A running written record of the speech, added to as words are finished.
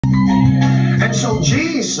And so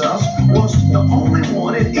Jesus was the only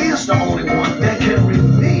one, and is the only one that can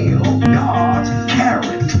reveal God's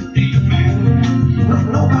character.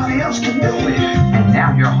 Nobody else can do it. And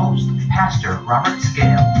now your host, Pastor Robert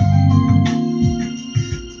Scales.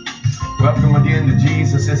 Welcome again to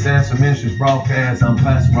Jesus is Answer Ministries broadcast. I'm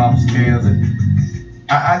Pastor Robert Scales, and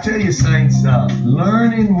I tell you, saints,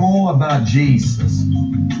 learning more about Jesus,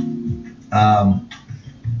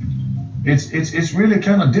 it's really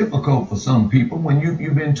kind of difficult for some people when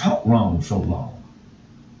you've been taught wrong so long.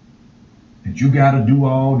 That you got to do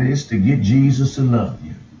all this to get Jesus to love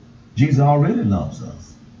you. Jesus already loves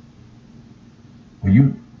us.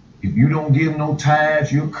 Well, if you don't give no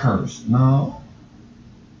tithes, you're cursed. No.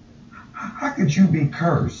 How could you be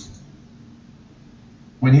cursed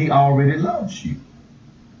when he already loves you?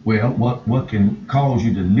 Well, what can cause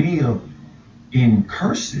you to live in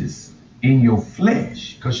curses in your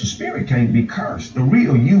flesh? Because your spirit can't be cursed. The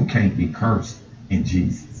real you can't be cursed in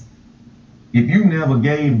Jesus. If you never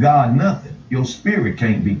gave God nothing, your spirit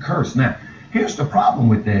can't be cursed. Now, here's the problem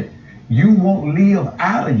with that. You won't live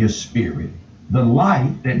out of your spirit the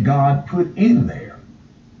life that God put in there.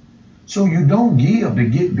 So you don't give to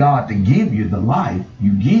get God to give you the life.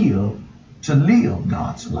 You give to live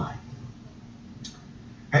God's life.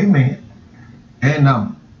 Amen.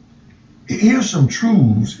 And here's some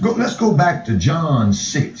truths. Let's go back to John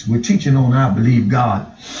 6. We're teaching on I Believe God.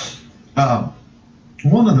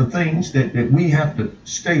 One of the things that we have to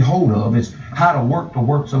stay hold of is how to work the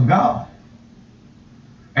works of God.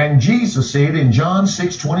 And Jesus said in John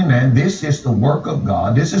 6:29, this is the work of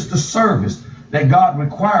God. This is the service that God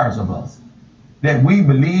requires of us. That we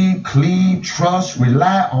believe, cleave, trust,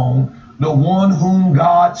 rely on the one whom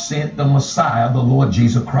God sent, the Messiah, the Lord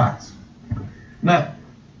Jesus Christ. Now,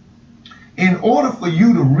 in order for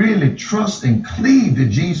you to really trust and cleave to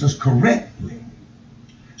Jesus correctly,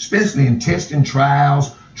 especially in testing,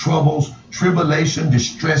 trials, troubles, tribulation,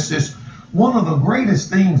 distresses, one of the greatest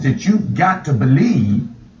things that you've got to believe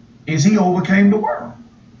is he overcame the world.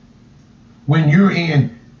 When you're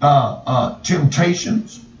in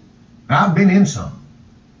temptations, I've been in some,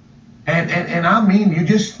 and I mean, you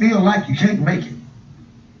just feel like you can't make it.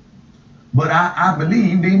 But I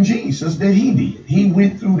believed in Jesus that he did. He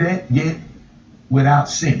went through that yet without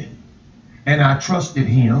sinning. And I trusted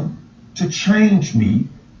him to change me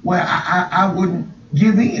where I wouldn't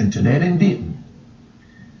give in to that and didn't.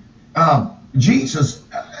 Jesus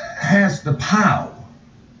has the power.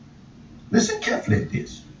 Listen carefully at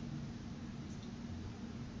this.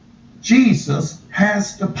 Jesus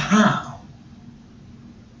has the power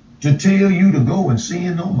to tell you to go and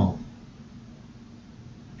sin no more.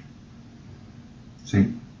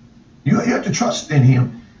 See, you have to trust in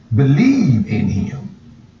him, believe in him,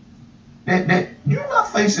 that you're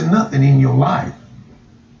not facing nothing in your life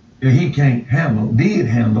that he can't handle, did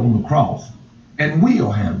handle on the cross, and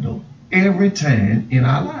will handle every time in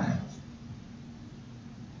our lives.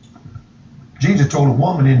 Jesus told a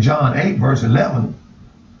woman in John 8, verse 11,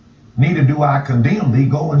 neither do I condemn thee,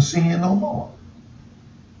 go and sin no more.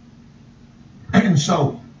 And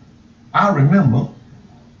so I remember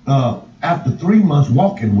after 3 months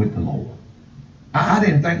walking with the Lord, I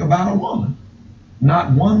didn't think about a woman.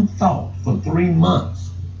 Not one thought for 3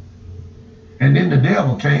 months. And then the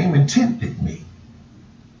devil came and tempted me.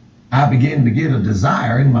 I began to get a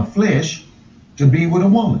desire in my flesh to be with a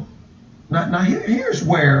woman. Now here's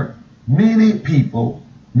where many people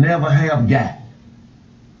never have got.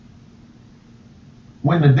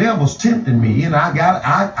 When the devil's tempting me and I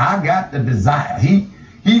got the desire,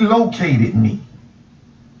 he located me.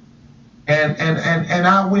 And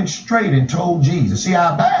I went straight and told Jesus. See,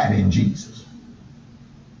 I abide in Jesus.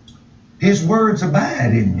 His words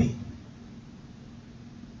abide in me.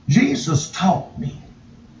 Jesus taught me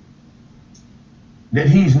that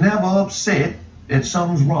he's never upset that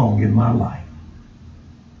something's wrong in my life.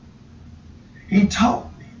 He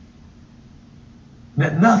taught me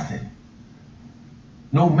that nothing,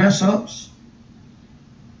 no mess ups,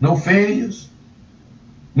 no failures,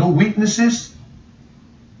 no weaknesses,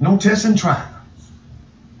 no tests and trials,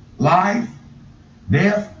 life,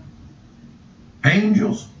 death,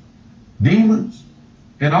 angels, demons,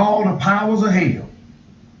 and all the powers of hell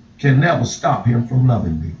can never stop him from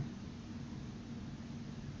loving me.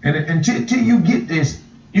 And until you get this,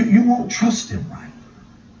 you won't trust him right.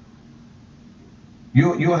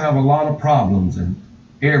 You'll have a lot of problems and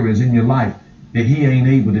areas in your life that he ain't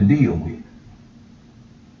able to deal with.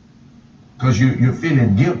 Because you're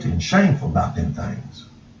feeling guilty and shameful about them things.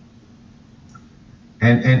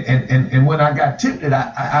 And when I got tempted,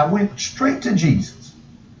 I went straight to Jesus.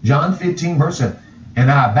 John 15, verse 7.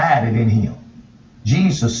 And I abided in him.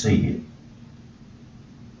 Jesus said,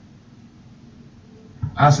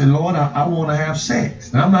 I said, Lord, I want to have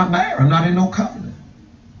sex. Now, I'm not married. I'm not in no covenant.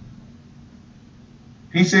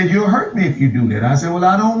 He said, you'll hurt me if you do that. I said, well,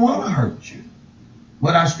 I don't want to hurt you,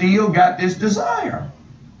 but I still got this desire.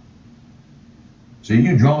 See,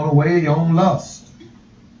 you're drawn away of your own lust.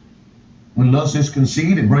 When lust is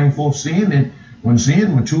conceived, it brings forth sin. And when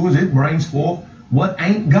sin matures, it brings forth what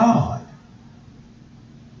ain't God.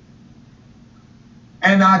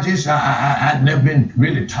 And I'd never been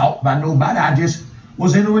really taught by nobody. I just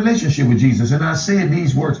was in a relationship with Jesus. And I said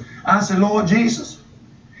these words. I said, Lord Jesus,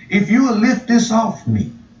 if you will lift this off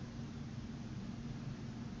me,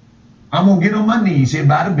 I'm going to get on my knees here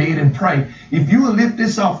by the bed and pray. If you will lift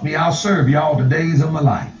this off me, I'll serve you all the days of my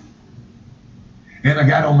life. And I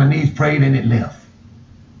got on my knees, prayed, and it left.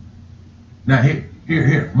 Now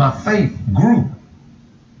here, my faith grew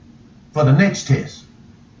for the next test.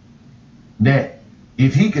 That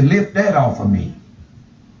if he could lift that off of me,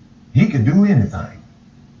 he could do anything.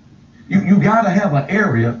 You got to have an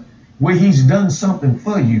area where he's done something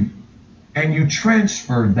for you, and you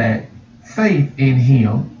transfer that faith in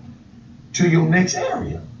him to your next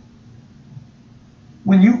area.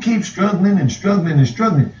 When you keep struggling and struggling and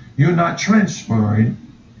struggling, you're not transferring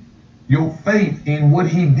your faith in what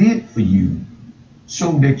he did for you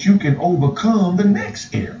so that you can overcome the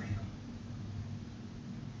next area.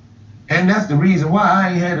 And that's the reason why I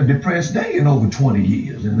ain't had a depressed day in over 20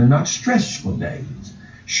 years, and they're not stressful days.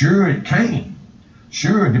 Sure, it came.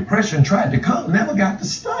 Sure, depression tried to come, never got to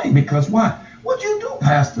stay. Because why? What'd you do,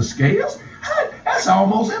 Pastor Scales? That's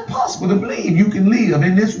almost impossible to believe you can live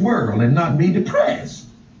in this world and not be depressed.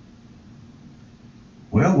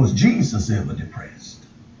 Well, was Jesus ever depressed?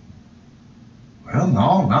 Well,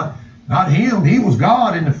 no, not him. He was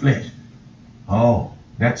God in the flesh. Oh,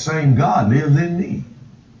 that same God lives in me.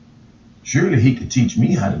 Surely he could teach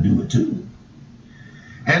me how to do it too.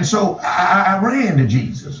 And so I ran to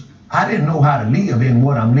Jesus. I didn't know how to live in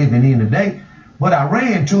what I'm living in today, but I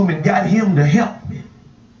ran to him and got him to help me.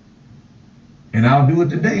 And I'll do it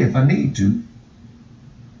today if I need to.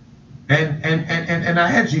 And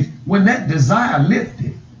I actually, when that desire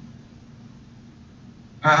lifted,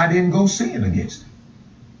 I didn't go sin against it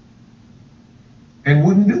and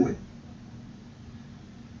wouldn't do it.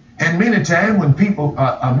 And many times when people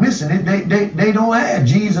are missing it, they don't ask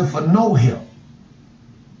Jesus for no help.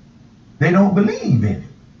 They don't believe in it.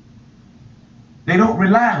 They don't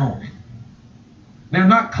rely on it. They're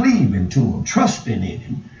not cleaving to him, trusting in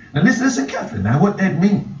him. Now listen carefully now what that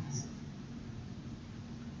means.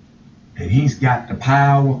 That he's got the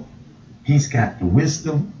power, he's got the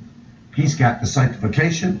wisdom, he's got the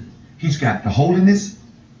sanctification, he's got the holiness,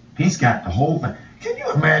 he's got the whole thing. Can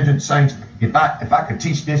you imagine, saints, if I could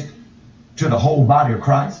teach this to the whole body of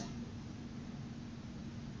Christ?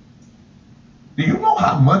 Do you know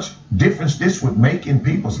how much difference this would make in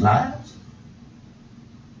people's lives?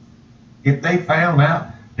 If they found out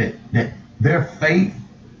that their faith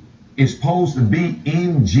is supposed to be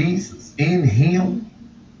in Jesus, in him,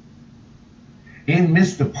 in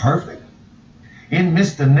Mr. Perfect, in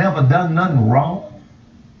Mr. Never Done Nothing Wrong,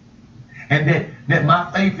 and that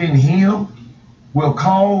my faith in him will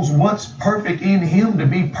cause what's perfect in him to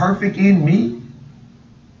be perfect in me.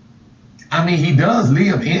 I mean, he does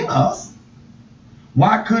live in us.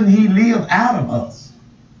 Why couldn't he live out of us?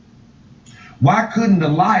 Why couldn't the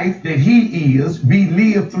life that he is be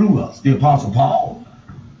lived through us? The Apostle Paul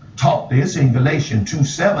taught this in Galatians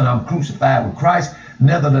 2:7. I'm crucified with Christ.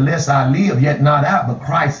 Nevertheless, I live, yet not I, but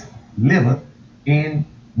Christ liveth in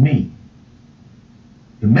me.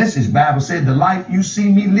 The Message Bible said, the life you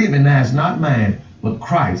see me living now is not mine, but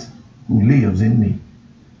Christ who lives in me.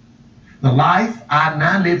 The life I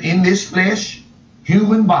now live in this flesh,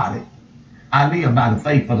 human body, I live by the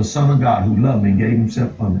faith of the Son of God who loved me and gave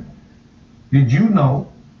himself for me. Did you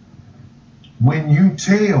know when you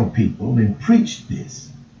tell people and preach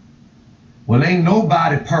this, well, ain't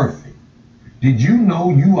nobody perfect. Did you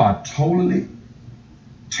know you are totally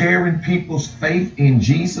tearing people's faith in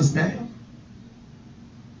Jesus down?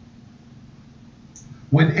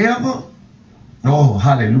 Whenever, oh,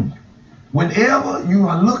 hallelujah. Whenever you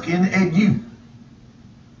are looking at you,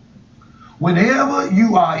 whenever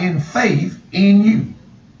you are in faith in you,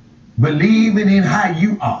 believing in how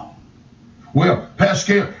you are. Well,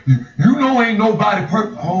 Pascal, you know ain't nobody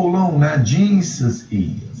perfect. Hold on now, Jesus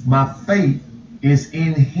is. My faith is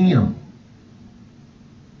in him.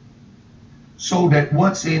 So that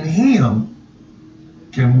what's in him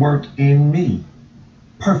can work in me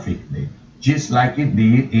perfectly, just like it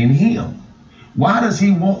did in him. Why does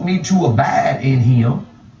he want me to abide in him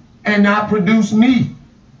and not produce me?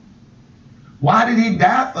 Why did he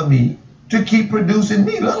die for me to keep producing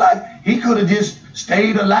me? Look like He could have just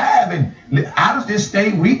stayed alive and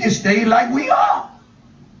we just stayed like we are.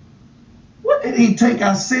 What did he take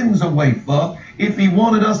our sins away for if he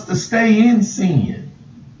wanted us to stay in sin?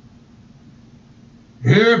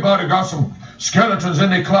 Everybody got some skeletons in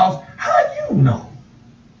their closet. How do you know?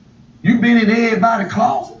 You been in everybody's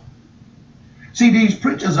closet? See, these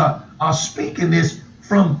preachers are speaking this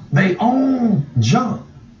from their own junk.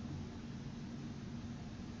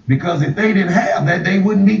 Because if they didn't have that, they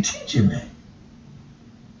wouldn't be teaching that.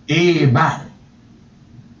 Everybody.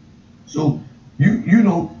 So, you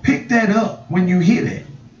know, pick that up when you hear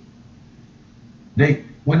that.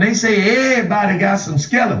 When they say everybody got some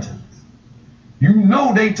skeletons, you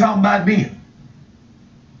know they talking about them.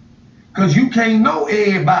 Because you can't know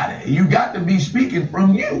everybody. You got to be speaking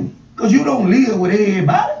from you. Because you don't live with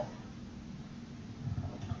everybody.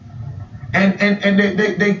 And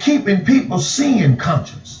they keeping people sin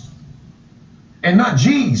conscious. And not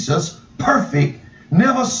Jesus, perfect,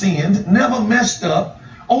 never sinned, never messed up,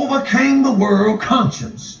 overcame the world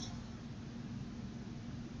conscious.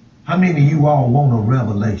 How many of you all want a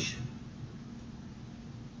revelation?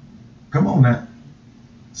 Come on now.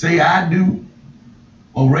 Say I do,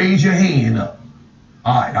 or raise your hand up.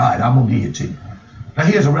 All right, I'm going to give it to you. Now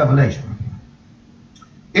here's a revelation.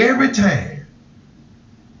 Every time,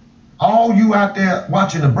 all you out there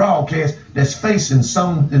watching the broadcast that's facing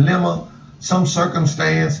some dilemma, some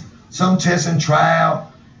circumstance, some test and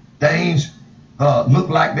trial, things look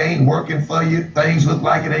like they ain't working for you, things look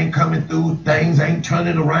like it ain't coming through, things ain't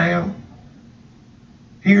turning around.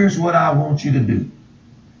 Here's what I want you to do.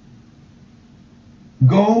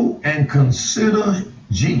 Go and consider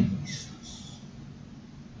Jesus,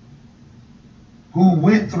 who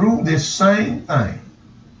went through this same thing,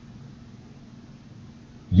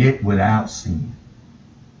 yet without sin.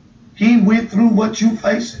 He went through what you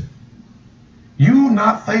facing. You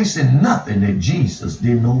not facing nothing that Jesus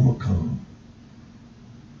didn't overcome.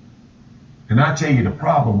 And I tell you the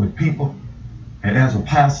problem with people, and as a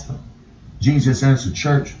pastor, Jesus Answered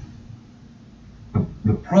Church,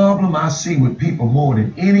 the problem I see with people more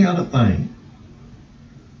than any other thing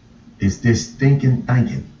is this thinking.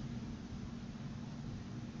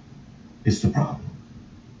 It's the problem.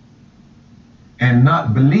 And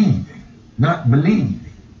not believing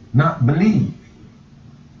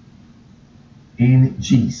in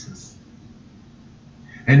Jesus.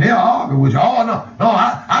 And they'll argue with you, oh no,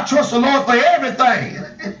 I trust the Lord for everything.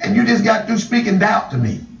 And you just got through speaking doubt to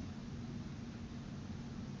me.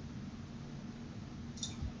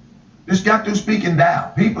 Just got through speaking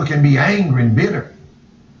doubt. People can be angry and bitter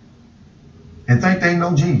and think they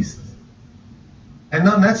know Jesus. And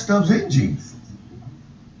none of that stuff's in Jesus.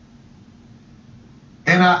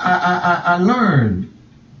 And I learned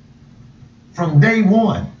from day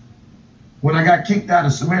one when I got kicked out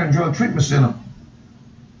of Samaritan Drug Treatment Center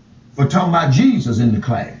for talking about Jesus in the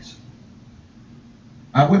class.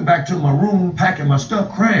 I went back to my room packing my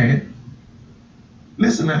stuff, crying.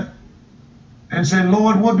 Listen now. And said,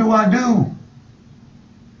 Lord, what do I do?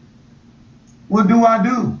 What do I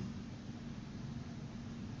do?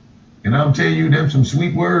 And I'm telling you them some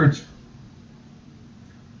sweet words.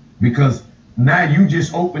 Because now you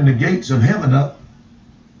just open the gates of heaven up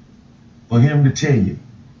for him to tell you,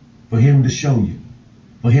 for him to show you,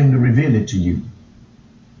 for him to reveal it to you.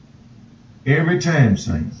 Every time,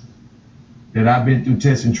 saints, that I've been through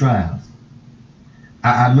tests and trials,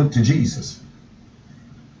 I look to Jesus.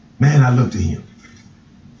 Man, I look to him.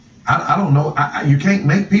 I don't know. You can't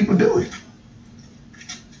make people do it.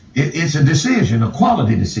 It's a decision, a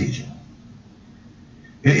quality decision.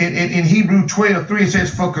 In Hebrew 12:3 it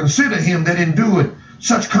says, for consider him that endured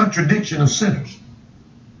such contradiction of sinners.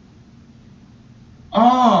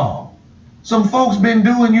 Oh, some folks been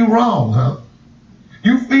doing you wrong, huh?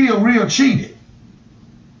 You feel real cheated.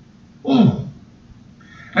 Now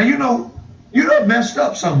you know, you done messed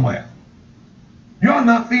up somewhere. You ought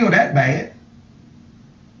not feel that bad.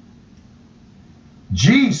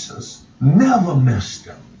 Jesus never messed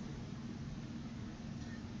up.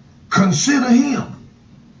 Consider him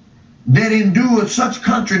that endured such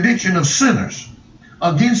contradiction of sinners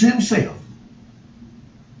against himself,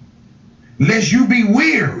 lest you be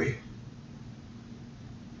weary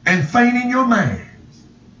and faint in your minds.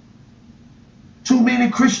 Too many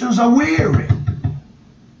Christians are weary.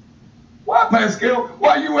 Why, Pascal?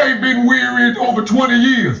 Why you ain't been weary over 20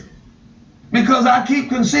 years? Because I keep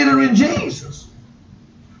considering Jesus,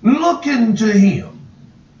 looking to him,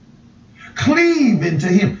 cleaving to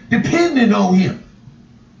him, depending on him.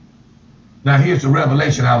 Now here's the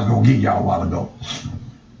revelation I was going to give y'all a while ago.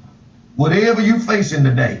 Whatever you're facing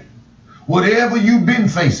today, whatever you've been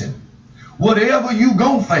facing, whatever you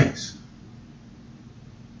gonna face,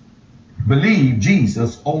 believe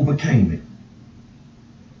Jesus overcame it.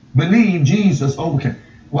 Believe Jesus overcame.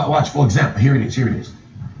 Watch, for example, here it is, here it is.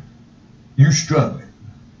 You struggling.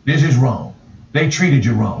 This is wrong. They treated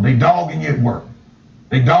you wrong. They dogging you at work.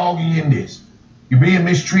 They dogging you in this. You're being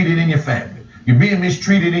mistreated in your family. You're being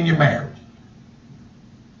mistreated in your marriage.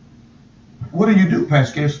 What do you do,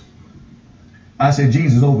 Pastor Kiss? I said,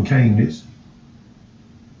 Jesus overcame this.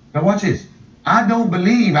 Now watch this. I don't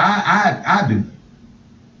believe I do.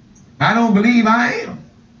 I don't believe I am.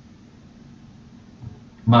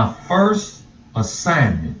 My first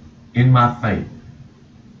assignment in my faith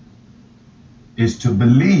is to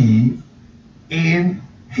believe in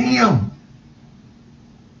him.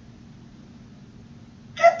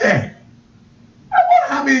 Get that. I wonder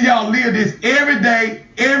how many of y'all live this every day,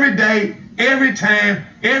 every time,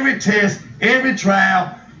 every test, every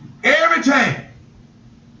trial, every time.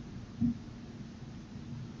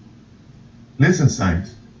 Listen,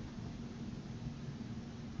 saints,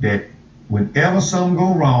 that whenever something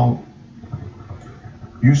go wrong,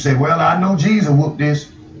 you say, well, I know Jesus whooped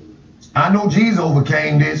this. I know Jesus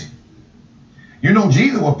overcame this. You know,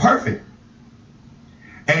 Jesus was perfect.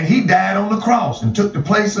 And he died on the cross and took the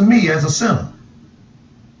place of me as a sinner.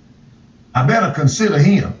 I better consider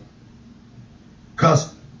him.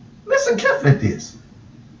 Because, listen carefully at this.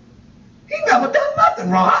 He never done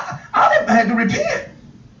nothing wrong. I never had to repent.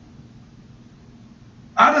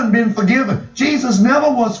 I done been forgiven. Jesus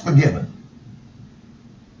never was forgiven.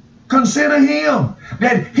 Consider him,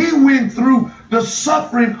 that he went through the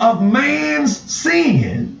suffering of man's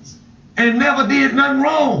sins and never did nothing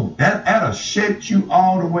wrong. That'll shut you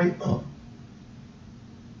all the way up.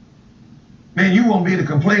 Man, you won't be able to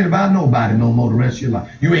complain about nobody no more the rest of your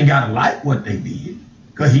life. You ain't got to like what they did,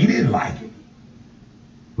 because he didn't like it.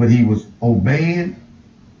 But he was obeying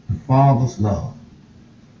the Father's love.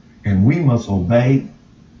 And we must obey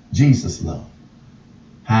Jesus' love.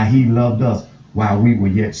 How he loved us while we were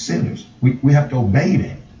yet sinners. We have to obey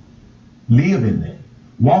that. Live in that.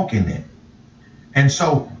 Walk in that. And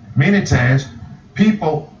so many times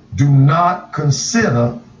people do not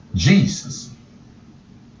consider Jesus.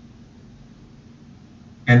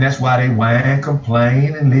 And that's why they whine,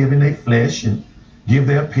 complain, and live in their flesh and give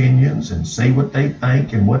their opinions and say what they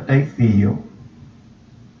think and what they feel.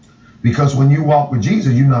 Because when you walk with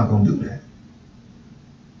Jesus, you're not going to do that.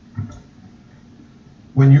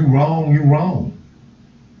 When you wrong, you wrong.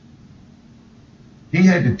 He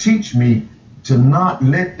had to teach me to not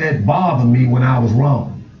let that bother me when I was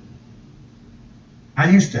wrong. I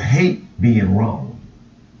used to hate being wrong.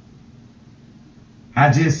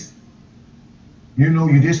 I just,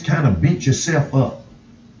 you just kind of beat yourself up.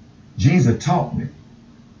 Jesus taught me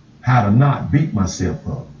how to not beat myself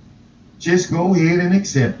up. Just go ahead and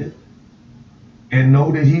accept it and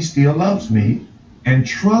know that he still loves me and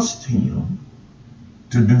trust him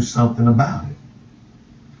to do something about it.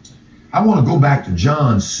 I want to go back to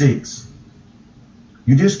John 6.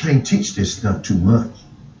 You just can't teach this stuff too much.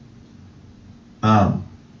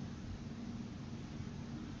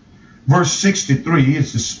 Verse 63,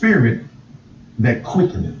 it's the spirit that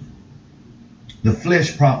quickeneth. The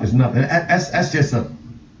flesh profits nothing. That's just a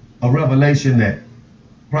revelation that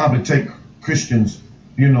probably take Christians,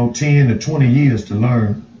 10 to 20 years to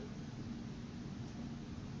learn.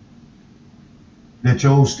 That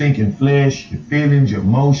your old stinking flesh, your feelings, your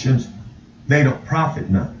emotions, they don't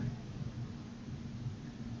profit nothing.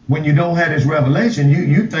 When you don't have this revelation,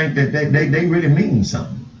 you think that they really mean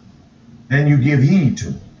something. And you give heed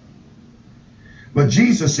to them. But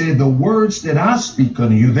Jesus said, the words that I speak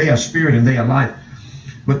unto you, they are spirit and they are life.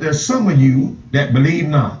 But there's some of you that believe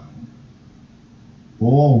not.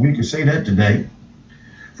 Oh, we could say that today.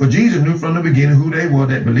 For Jesus knew from the beginning who they were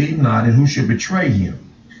that believed not and who should betray him.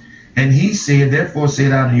 And he said, therefore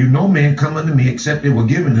said I unto you, no man come unto me except it were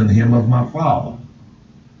given unto him of my Father.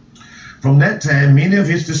 From that time, many of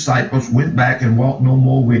his disciples went back and walked no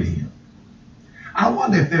more with him. I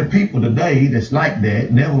wonder if there are people today that's like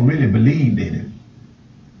that, never really believed in him,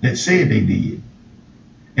 that said they did.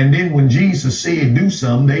 And then when Jesus said do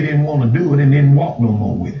something, they didn't want to do it and didn't walk no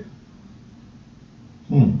more with it.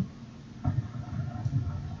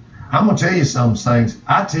 I'm going to tell you some things.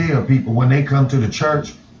 I tell people when they come to the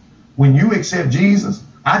church, when you accept Jesus,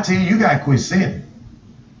 I tell you, you got to quit sinning.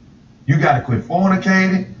 You got to quit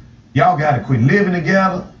fornicating. Y'all got to quit living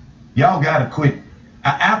together. Y'all got to quit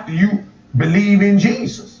after you believe in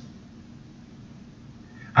Jesus.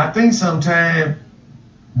 I think sometimes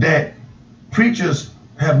that preachers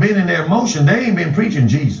have been in their emotion. They ain't been preaching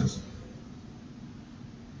Jesus.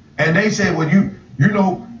 And they say, well,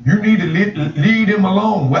 You need to lead them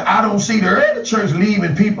alone. Well, I don't see the early church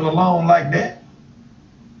leaving people alone like that.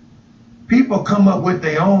 People come up with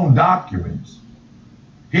their own doctrines.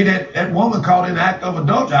 Here, that woman caught in the act of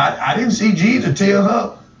adultery. I didn't see Jesus tell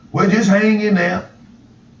her, well, just hang in there.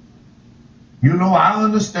 You know, I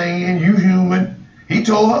understand, you human. He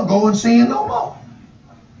told her, go and sin no more.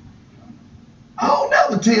 I don't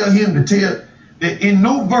never tell him to tell, that in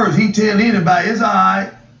no verse he tell anybody, it's all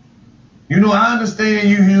right. You know, I understand,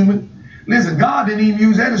 you human. Listen, God didn't even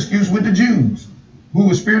use that excuse with the Jews who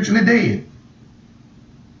were spiritually dead.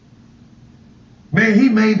 Man, he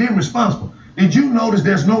made them responsible. Did you notice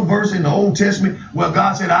there's no verse in the Old Testament where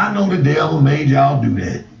God said, I know the devil made y'all do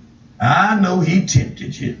that. I know he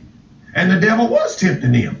tempted you. And the devil was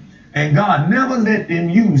tempting them. And God never let them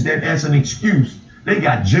use that as an excuse. They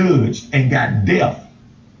got judged and got death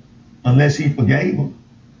unless he forgave them.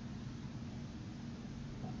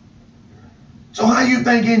 So how you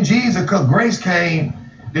think in Jesus, because grace came,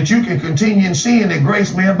 that you can continue in sin, that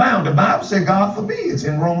grace may abound? The Bible said God forbids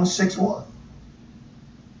in Romans 6:1.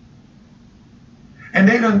 And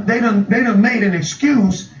they done made an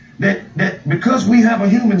excuse that because we have a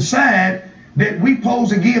human side, that we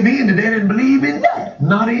supposed to give in to that and believe in that,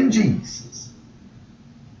 not in Jesus.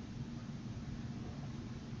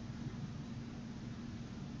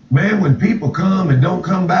 Man, when people come and don't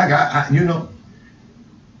come back, you know,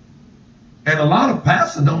 and a lot of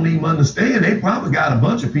pastors don't even understand. They probably got a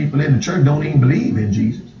bunch of people in the church don't even believe in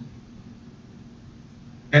Jesus.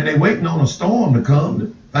 And they waiting on a storm to come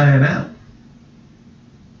to find out.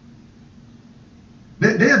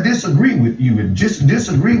 They'll disagree with you and just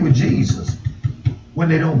disagree with Jesus when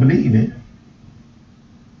they don't believe in it.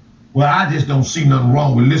 Well, I just don't see nothing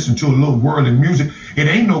wrong with listening to a little worldly music. It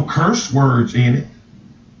ain't no curse words in it.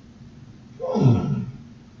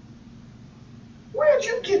 Where'd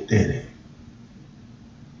you get that at?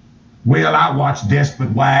 Well, I watch Desperate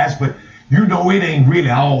Wives, but you know it ain't really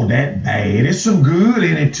all that bad. There's some good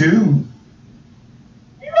in it too.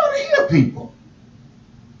 You ought to hear people.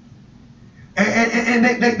 And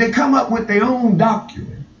they come up with their own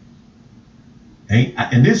doctrine.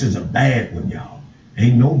 And this is a bad one, y'all.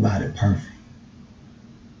 Ain't nobody perfect.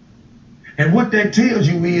 And what that tells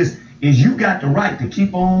you is you got the right to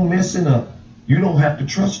keep on messing up. You don't have to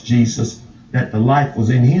trust Jesus that the life was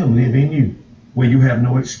in him live in you, where you have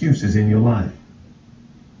no excuses in your life.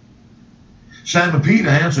 Simon Peter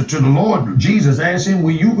answered to the Lord. Jesus asked him,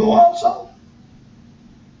 will you go also?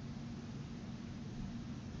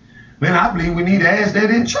 Man, I believe we need to ask that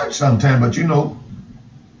in church sometime, but you know,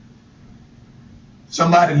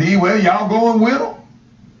 somebody leave, well, y'all going with them?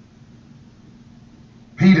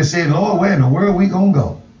 Peter said, Lord, where in the world are we going to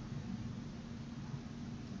go?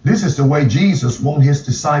 This is the way Jesus wants his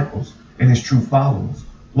disciples and his true followers.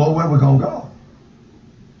 Lord, where are we going to go?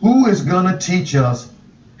 Who is going to teach us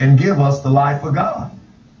and give us the life of God,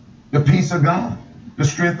 the peace of God, the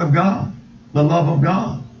strength of God, the love of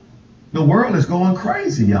God? The world is going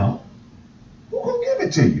crazy, y'all. Who will give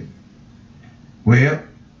it to you? Well,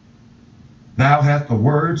 thou hast the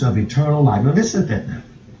words of eternal life. Now listen to that now.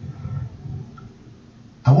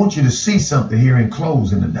 I want you to see something here in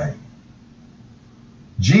closing today.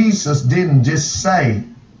 Jesus didn't just say,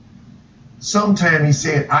 sometime he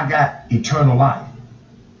said, I got eternal life.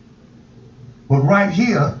 But right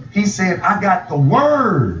here, he said, I got the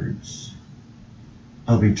words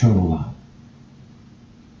of eternal life.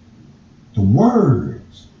 The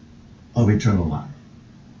words of eternal life.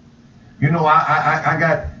 You know,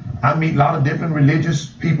 I meet a lot of different religious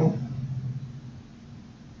people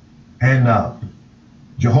and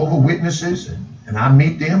Jehovah Witnesses, and I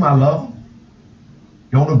meet them. I love them.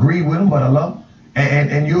 Don't agree with them, but I love them.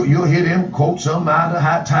 And you'll hear them quote something out of the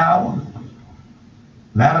high tower.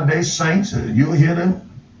 Latter-day Saints, you'll hear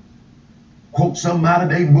them quote something out of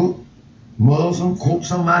their book. Muslims quote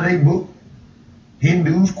something out of their book.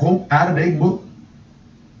 Hindus quote out of their book.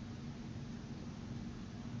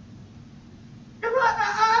 And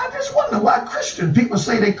I just wonder why Christian people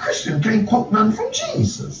say they Christian can't quote nothing from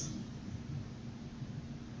Jesus.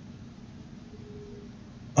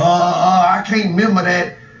 I can't remember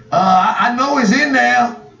that. I know it's in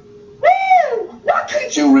there. Woo! Why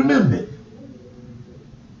can't you remember it?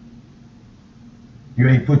 You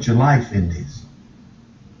ain't put your life in this.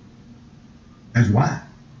 That's why.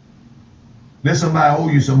 Let somebody owe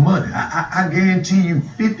you some money. I guarantee you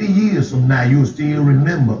 50 years from now, you'll still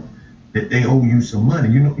remember that they owe you some money.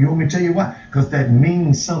 You want me to tell you why? Because that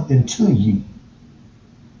means something to you.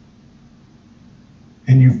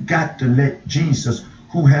 And you've got to let Jesus,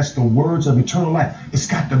 who has the words of eternal life, it's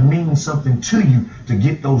got to mean something to you to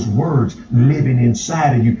get those words living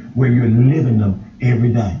inside of you, where you're living them every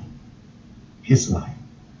day. His life.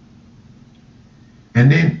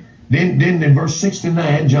 And then in verse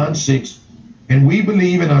 69, John 6, and we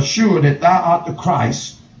believe and are sure that thou art the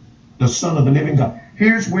Christ, the Son of the living God.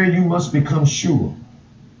 Here's where you must become sure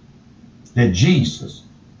that Jesus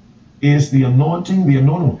is the anointing, the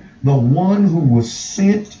anointed one, the one who was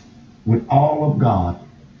sent with all of God,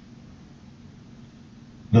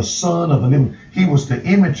 the Son of the living. He was the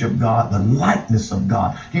image of God, the likeness of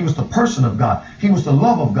God. He was the person of God. He was the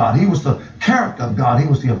love of God. He was the character of God. He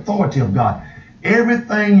was the authority of God.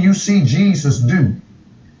 Everything you see Jesus do,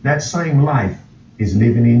 that same life is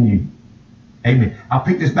living in you. Amen. I'll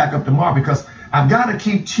pick this back up tomorrow because I've got to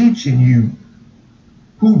keep teaching you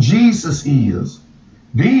who Jesus is,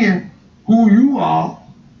 then who you are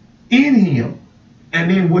in him, and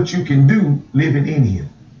then what you can do living in him.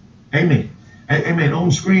 Amen. Amen. On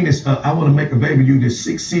screen is I want to make available to you this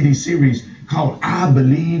 6 CD series called I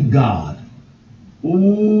Believe God.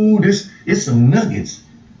 Oh, it's some nuggets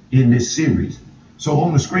in this series. So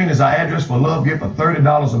on the screen is our address for love gift of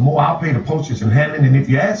 $30 or more. I'll pay the postage and handling. And if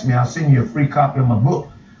you ask me, I'll send you a free copy of my book.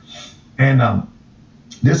 And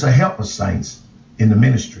this will help us, saints, in the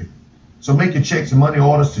ministry. So make your checks and money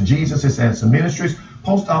orders to Jesus His Answer Ministries,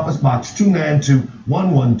 Post Office Box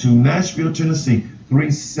 292-112, Nashville, Tennessee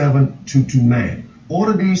 37229.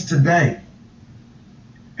 Order these today.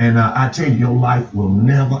 And I tell you, your life will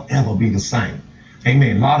never, ever be the same.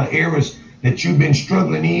 Amen. A lot of errors that you've been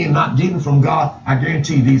struggling in, not getting from God, I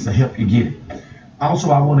guarantee you these will help you get it. Also,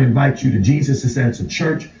 I want to invite you to Jesus His Answer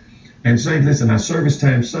Church and say, listen, our service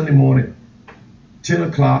time Sunday morning, 10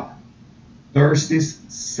 o'clock, Thursdays,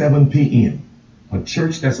 7 p.m. A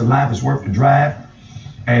church that's alive is worth the drive.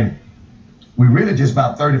 And we're really just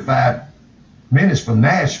about 35 minutes from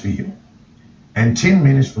Nashville and 10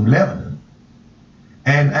 minutes from Lebanon.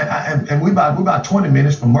 And we're about 20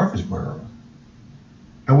 minutes from Murfreesboro.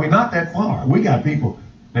 And we're not that far. We got people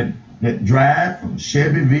that drive from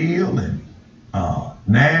Shelbyville and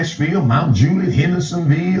Nashville, Mount Juliet,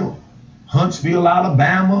 Hendersonville, Huntsville,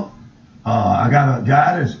 Alabama. I got a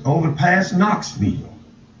guy that's over past Knoxville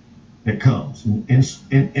that comes.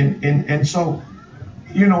 And so,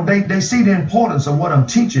 you know, they see the importance of what I'm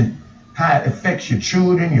teaching, how it affects your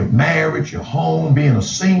children, your marriage, your home, being a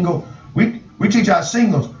single. We teach our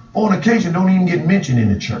singles, fornication don't even get mentioned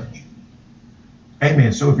in the church.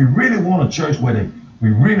 Amen. So if you really want a church where we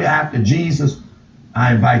really after Jesus,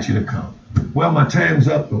 I invite you to come. Well, my time's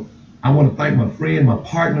up. I want to thank my friend, my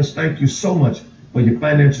partners. Thank you so much for your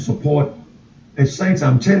financial support. And saints,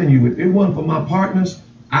 I'm telling you, if it wasn't for my partners,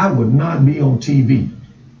 I would not be on TV.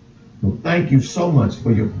 So thank you so much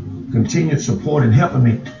for your continued support and helping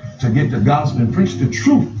me to get the gospel and preach the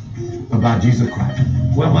truth about Jesus Christ.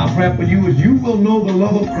 Well, my prayer for you is you will know the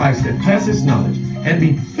love of Christ that passes knowledge and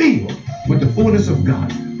be filled with the fullness of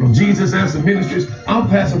God. From Jesus Answer Ministries, I'm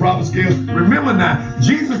Pastor Robert Scales. Remember now,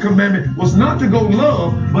 Jesus' commandment was not to go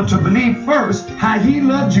love, but to believe first how he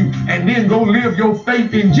loved you, and then go live your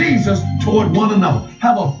faith in Jesus toward one another.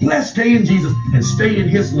 Have a blessed day in Jesus and stay in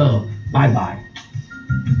his love. Bye-bye.